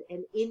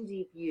and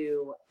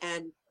IndieView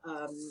and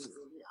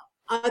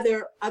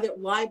other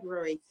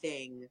library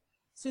thing.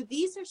 So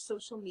these are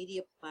social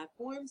media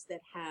platforms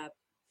that have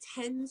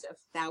tens of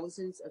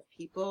thousands of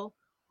people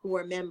who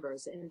are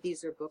members, and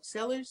these are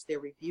booksellers, they're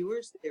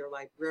reviewers, they're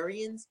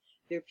librarians,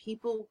 they're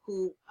people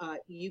who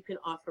you can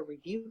offer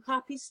review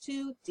copies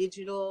to,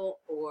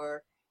 digital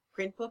or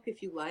print book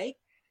if you like.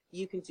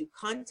 You can do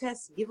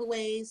contests,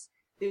 giveaways.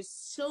 There's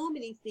so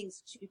many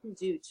things that you can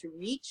do to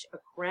reach a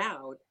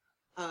crowd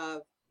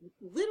of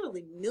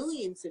literally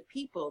millions of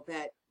people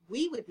that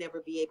we would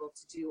never be able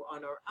to do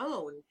on our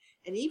own.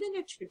 And even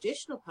a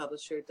traditional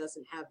publisher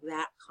doesn't have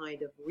that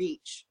kind of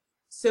reach.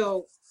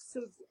 So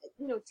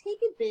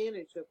take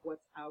advantage of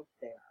what's out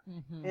there,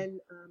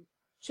 and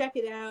check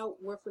it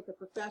out. Work with a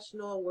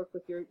professional. Work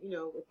with your,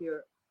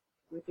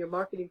 with your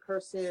marketing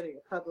person or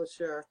your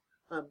publisher.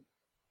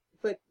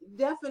 But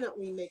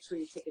definitely make sure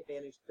you take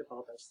advantage of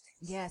all those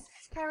things. Yes.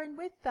 Karen,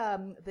 with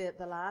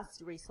the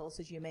last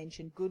resources you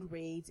mentioned,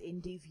 Goodreads,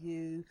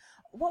 IndieView,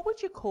 what would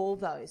you call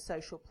those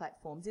social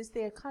platforms? Is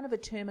there kind of a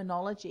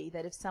terminology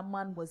that if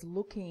someone was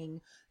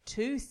looking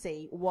to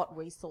see what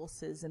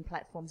resources and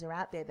platforms are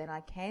out there that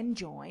I can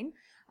join,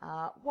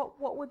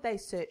 what would they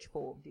search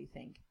for, do you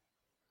think?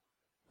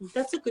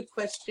 That's a good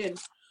question.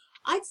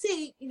 I'd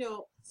say,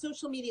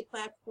 social media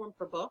platform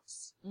for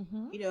books,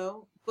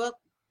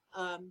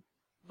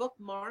 book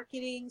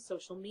marketing,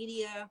 social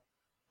media,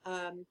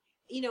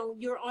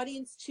 your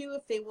audience too,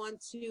 if they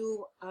want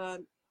to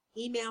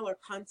email or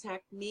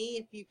contact me,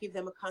 if you give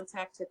them a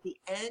contact at the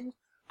end,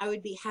 I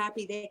would be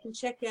happy. They can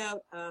check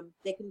out,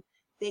 they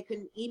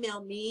can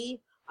email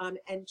me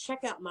and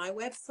check out my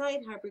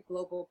website,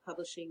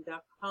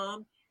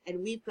 hybridglobalpublishing.com, and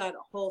we've got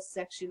a whole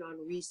section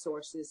on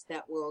resources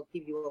that will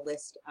give you a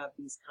list of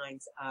these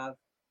kinds of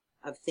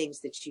things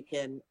that you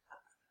can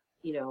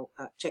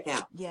check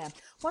out. Yeah.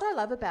 What I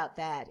love about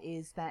that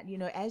is that,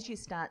 as you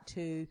start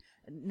to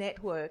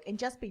network and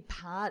just be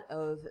part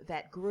of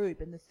that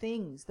group and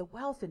the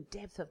wealth and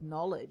depth of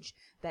knowledge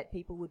that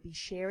people would be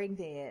sharing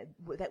there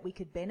that we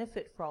could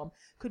benefit from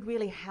could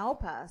really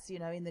help us,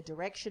 in the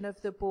direction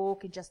of the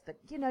book and just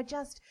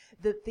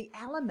the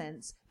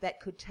elements that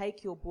could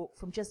take your book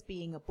from just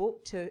being a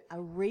book to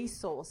a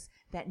resource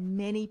that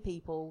many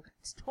people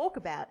talk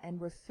about and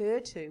refer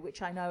to,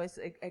 which I know is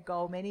a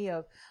goal many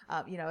of,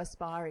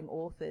 aspiring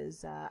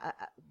authors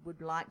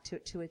would like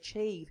to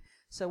achieve.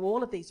 So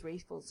all of these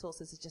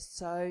resources are just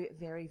so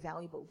very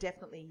valuable.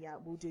 Definitely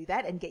we'll do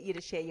that and get you to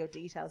share your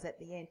details at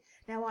the end.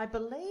 Now, I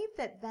believe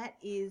that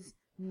is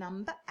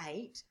number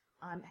 8,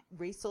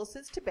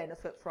 resources to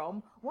benefit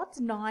from. What's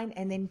 9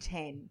 and then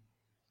 10?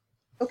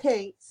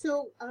 Okay,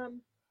 so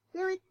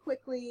very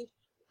quickly,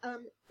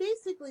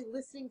 basically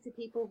listening to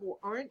people who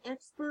aren't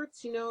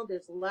experts.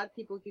 There's a lot of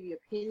people who give you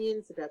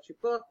opinions about your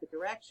book, the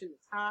direction, the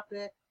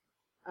topic.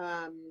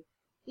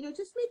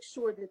 Just make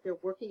sure that they're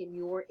working in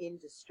your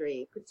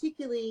industry.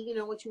 Particularly,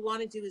 what you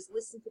want to do is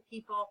listen to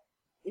people.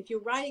 If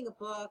you're writing a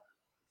book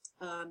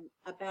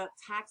about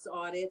tax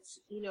audits,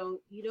 you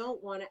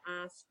don't want to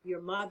ask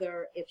your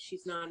mother if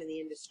she's not in the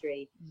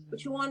industry. Mm-hmm.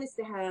 What you want is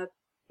to have,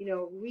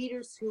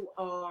 readers who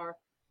are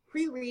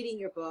pre-reading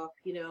your book,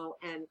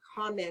 and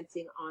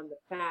commenting on the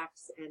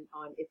facts and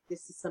on if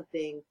this is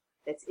something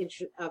that's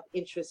of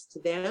interest to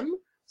them.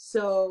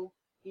 So,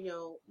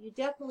 you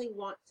definitely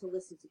want to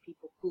listen to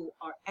people who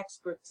are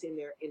experts in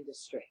their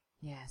industry.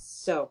 Yes.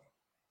 So,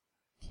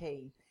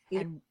 key.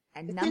 And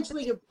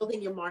essentially you're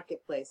building your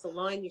marketplace.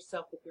 Align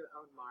yourself with your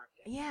own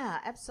market.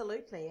 Yeah,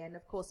 absolutely. And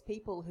of course,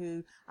 people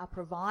who are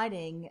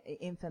providing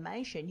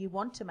information, you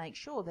want to make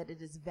sure that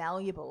it is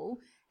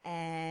valuable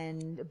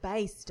and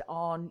based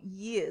on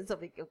years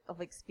of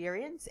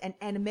experience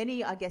and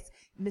many, I guess,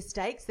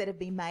 mistakes that have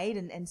been made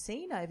and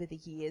seen over the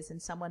years, and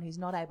someone who's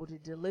not able to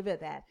deliver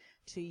that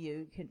to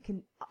you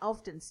can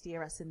often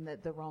steer us in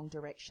the wrong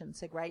direction.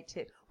 So great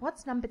tip.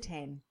 What's number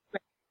 10?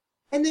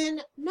 And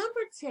then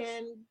number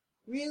 10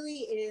 really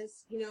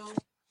is,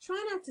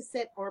 try not to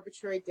set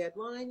arbitrary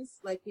deadlines.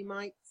 Like you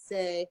might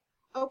say,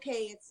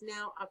 okay, it's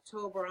now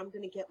October, I'm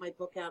going to get my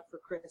book out for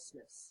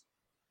Christmas.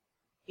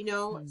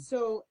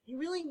 So you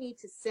really need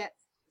to set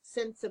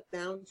sense of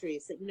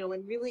boundaries that,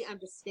 and really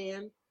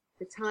understand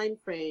the time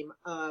frame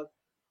of,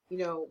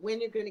 when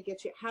you're going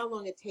to how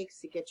long it takes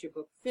to get your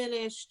book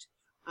finished,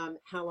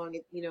 how long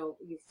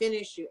you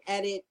finish, you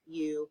edit,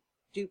 you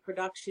do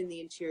production, the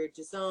interior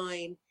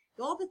design,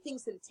 all the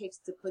things that it takes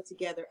to put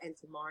together and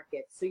to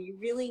market. So you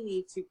really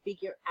need to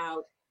figure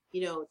out,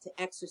 to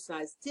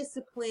exercise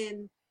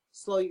discipline,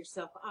 slow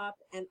yourself up.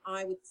 And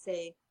I would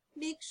say,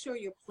 make sure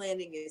your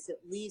planning is at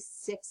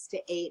least 6 to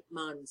 8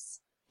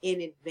 months in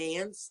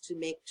advance to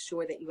make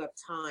sure that you have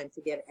time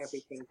to get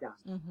everything done.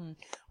 Mm-hmm.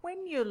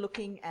 When you're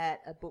looking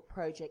at a book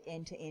project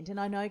end to end, and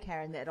I know,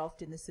 Karen, that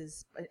often this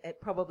is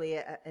probably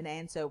an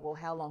answer, well,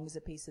 how long is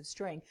a piece of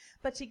string?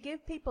 But to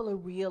give people a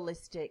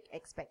realistic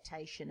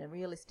expectation, a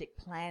realistic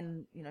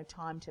plan,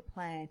 time to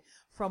plan,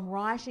 from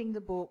writing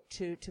the book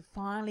to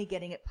finally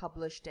getting it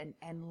published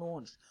and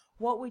launched,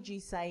 what would you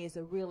say is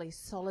a really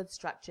solid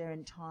structure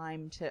and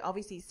time to,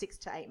 obviously 6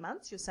 to 8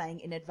 months, you're saying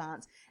in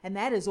advance, and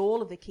that is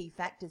all of the key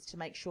factors to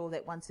make sure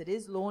that once it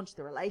is launched,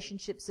 the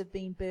relationships have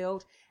been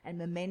built and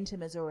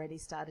momentum has already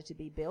started to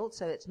be built,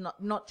 so it's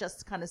not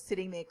just kind of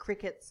sitting there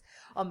crickets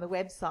on the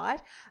website.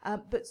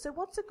 But so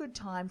what's a good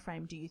time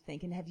frame, do you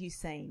think, and have you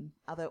seen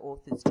other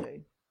authors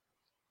do?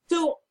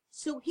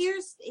 So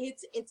here's,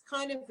 it's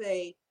kind of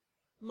a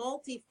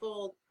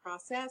multifold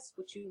process.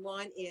 What you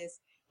want is,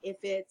 if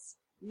it's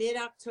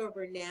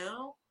mid-October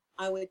now,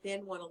 I would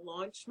then want to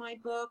launch my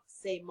book,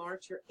 say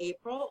March or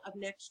April of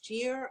next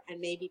year,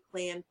 and maybe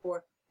plan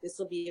for, this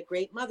will be a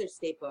great Mother's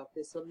Day book.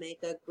 This will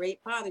make a great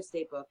Father's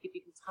Day book. If you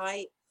can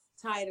tie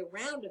it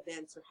around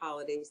events or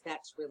holidays,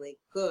 that's really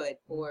good.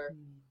 Or,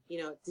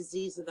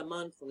 Disease of the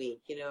Month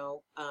week,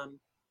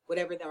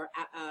 whatever the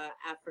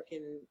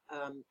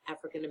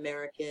African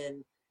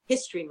American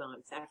History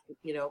Month,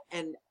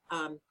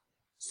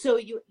 so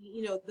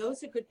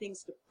those are good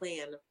things to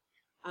plan.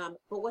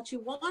 But what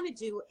you want to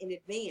do in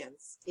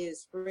advance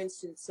is, for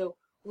instance, so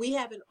we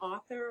have an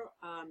author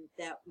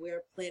that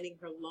we're planning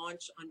her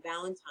launch on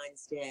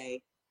Valentine's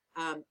Day,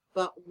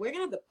 but we're going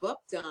to have the book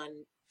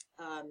done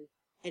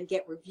and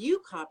get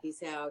review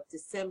copies out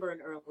December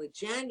and early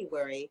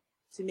January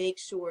to make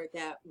sure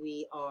that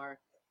we are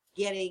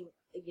getting,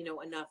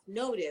 enough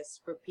notice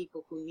for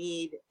people who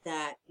need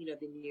that, the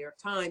New York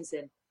Times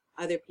and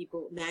other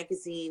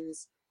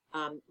magazines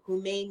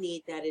who may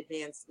need that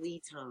advanced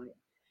lead time.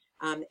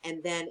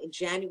 And then in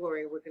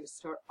January, we're going to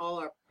start all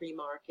our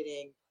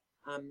pre-marketing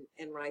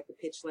and write the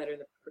pitch letter,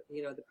 and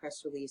the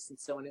press release, and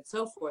so on and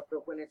so forth.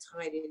 But when it's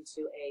tied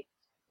into a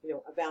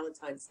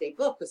Valentine's Day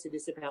book, because it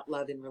is about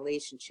love and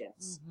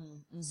relationships.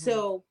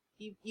 So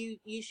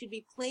you should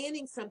be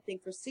planning something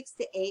for 6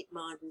 to 8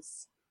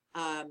 months,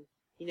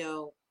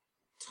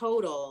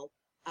 total.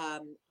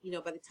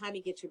 By the time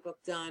you get your book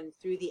done,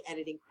 through the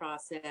editing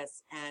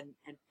process and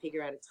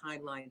figure out a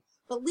timeline.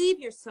 But leave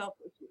yourself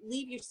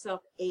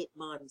 8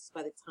 months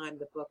by the time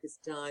the book is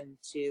done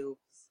to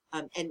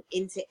and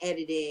into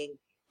editing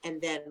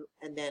and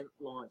then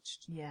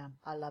launched. Yeah,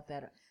 I love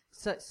that.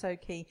 So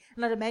key.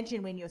 And I'd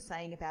imagine when you're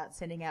saying about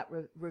sending out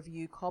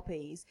review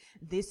copies,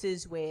 this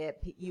is where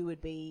you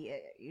would be,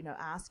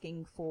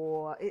 asking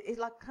for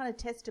like kind of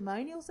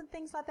testimonials and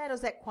things like that, or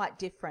is that quite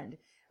different?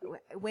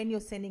 When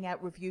you're sending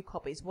out review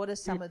copies, what are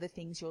some of the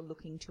things you're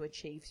looking to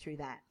achieve through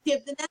that? Yeah,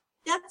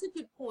 that's a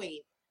good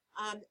point.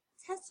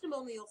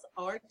 Testimonials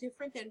are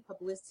different than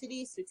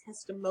publicity. So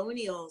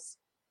testimonials,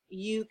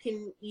 you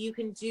can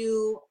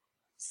do.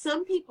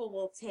 Some people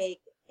will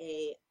take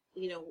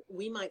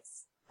we might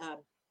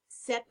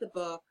set the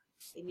book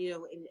and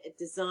and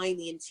design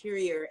the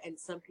interior, and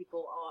some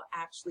people will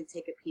actually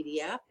take a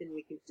PDF and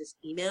we can just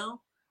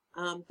email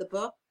the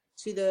book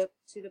to the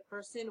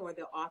person, or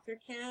the author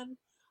can.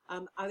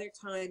 Other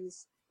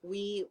times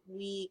we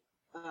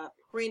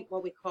print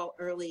what we call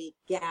early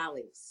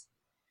galleys.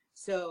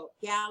 So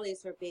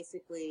galleys are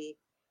basically,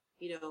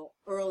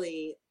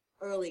 early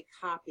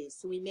copies.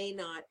 So we may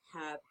not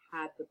have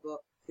had the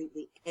book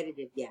completely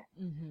edited yet.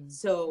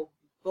 So,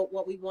 but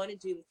what we want to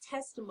do with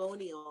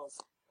testimonials,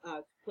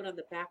 put on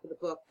the back of the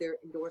book, their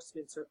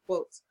endorsements or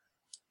quotes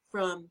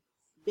from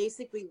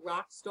basically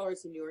rock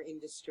stars in your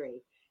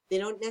industry. They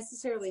don't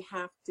necessarily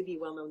have to be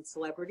well-known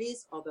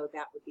celebrities, although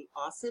that would be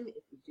awesome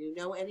if you do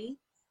know any,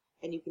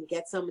 and you can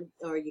get someone,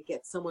 or you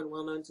get someone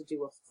well-known to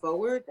do a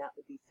forward. That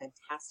would be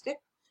fantastic,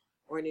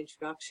 or an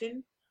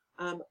introduction.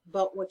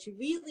 But what you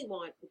really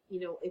want,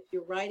 if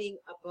you're writing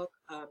a book,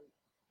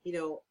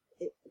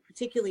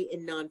 particularly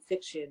in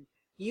nonfiction,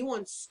 you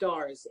want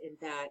stars in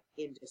that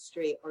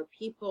industry, or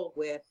people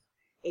with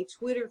a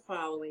Twitter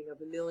following of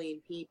 1 million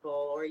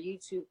people, or a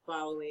YouTube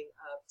following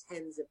of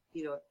tens of,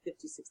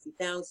 50,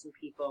 60,000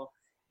 people.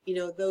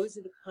 Those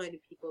are the kind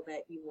of people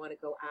that you want to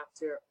go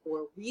after,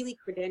 or really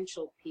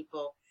credentialed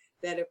people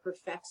that are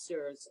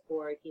professors,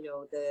 or,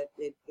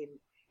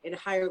 in a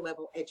higher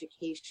level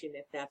education,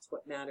 if that's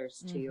what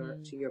matters to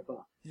your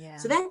book. Yeah.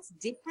 So that's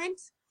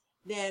different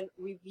than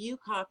review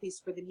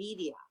copies for the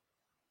media.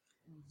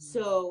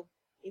 So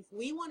if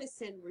we want to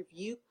send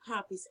review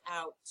copies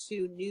out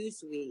to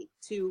Newsweek,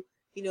 to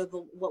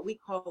what we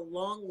call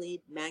long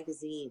lead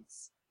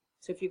magazines.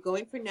 So if you're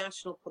going for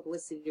national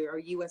publicity, or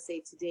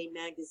USA Today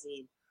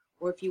magazine,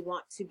 or if you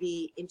want to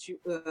be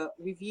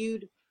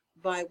reviewed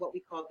by what we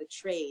call the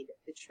trade.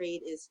 The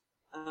trade is,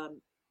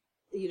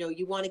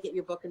 you want to get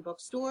your book in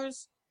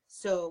bookstores,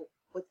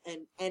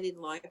 and in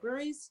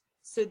libraries.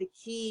 So the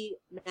key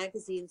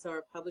magazines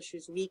are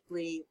Publishers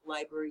Weekly,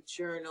 Library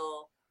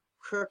Journal,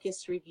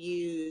 Kirkus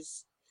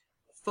Reviews,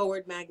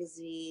 Forward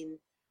Magazine.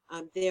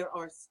 There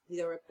are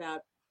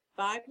about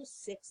 5 or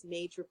 6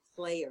 major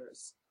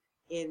players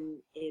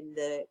in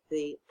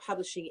the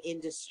publishing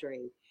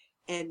industry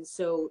And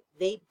so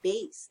they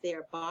base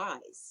their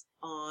buys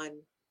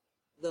on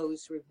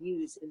those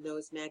reviews in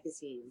those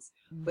magazines.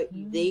 But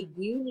you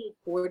need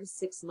 4 to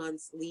 6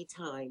 months lead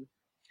time,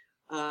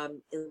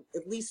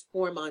 at least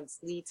 4 months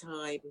lead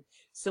time.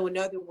 So in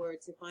other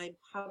words, if I'm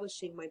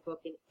publishing my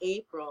book in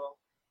April,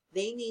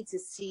 they need to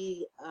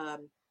see a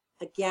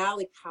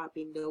galley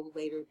copy no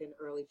later than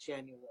early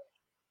January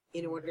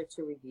in order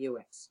to review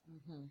it.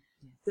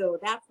 So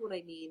that's what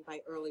I mean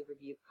by early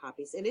review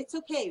copies. And it's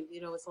okay,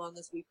 as long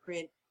as we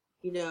print,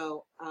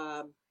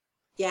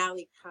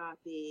 galley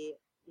copy,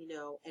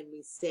 and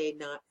we say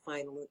not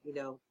final,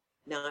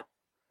 not,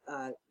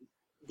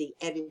 the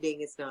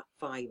editing is not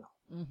final.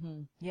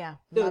 Yeah.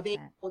 So they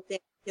won't then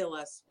kill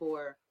us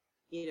for,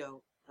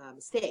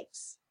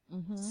 mistakes.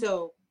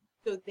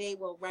 So they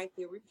will write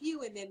their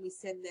review, and then we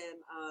send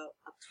them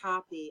a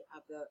copy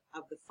of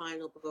the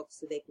final book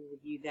so they can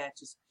review that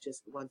just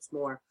once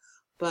more.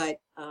 But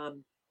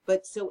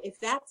so if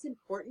that's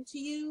important to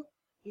you,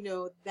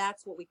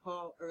 that's what we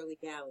call early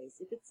galleys.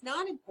 If it's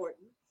not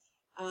important,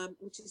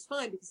 which is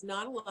fine, because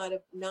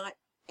not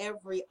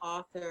every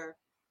author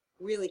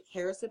really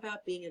cares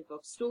about being in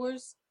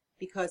bookstores,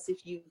 because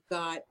if you've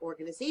got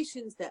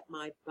organizations that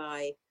might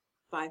buy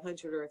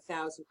 500 or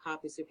 1,000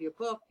 copies of your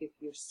book, if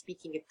you're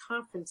speaking at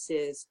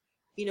conferences,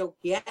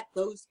 get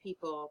those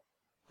people,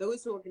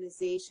 those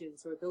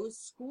organizations, or those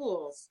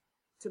schools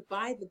to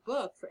buy the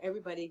book for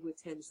everybody who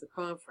attends the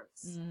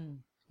conference.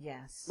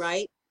 Yes.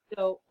 Right?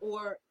 So,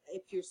 or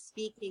if you're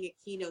speaking a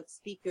keynote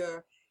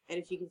speaker, and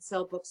if you can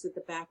sell books at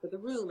the back of the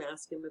room,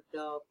 ask them if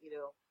they'll,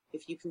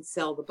 if you can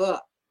sell the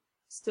book.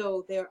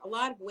 So there are a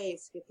lot of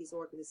ways to get these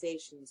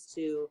organizations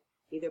to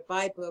either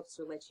buy books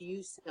or let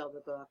you sell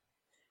the book.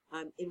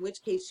 In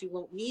which case you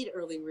won't need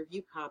early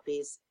review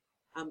copies,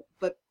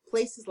 but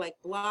places like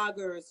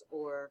bloggers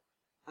or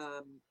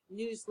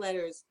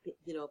newsletters,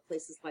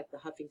 places like the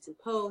Huffington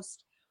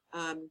Post,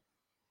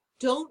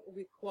 don't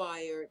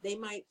require, they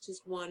might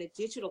just want a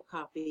digital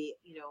copy,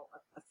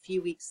 a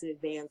few weeks in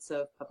advance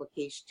of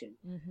publication.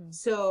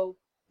 So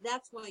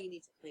that's why you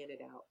need to plan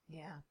it out.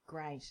 Yeah,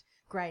 great.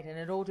 And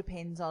it all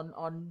depends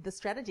on the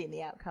strategy and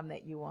the outcome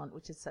that you want,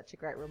 which is such a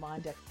great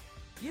reminder.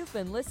 You've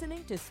been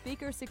listening to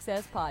Speaker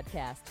Success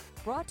Podcast,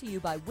 brought to you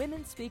by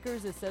Women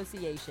Speakers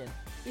Association.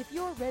 If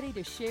you're ready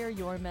to share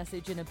your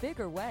message in a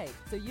bigger way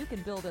so you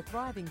can build a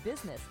thriving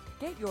business,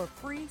 get your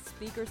free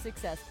Speaker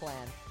Success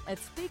Plan at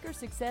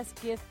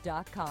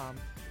speakersuccessgift.com.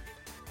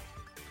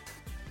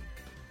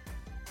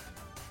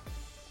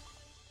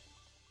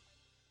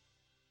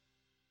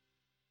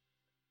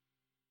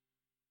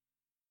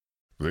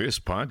 This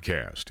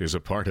podcast is a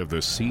part of the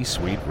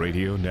C-Suite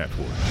Radio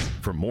Network.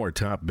 For more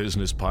top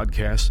business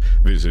podcasts,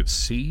 visit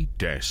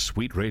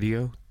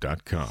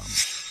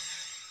c-suiteradio.com.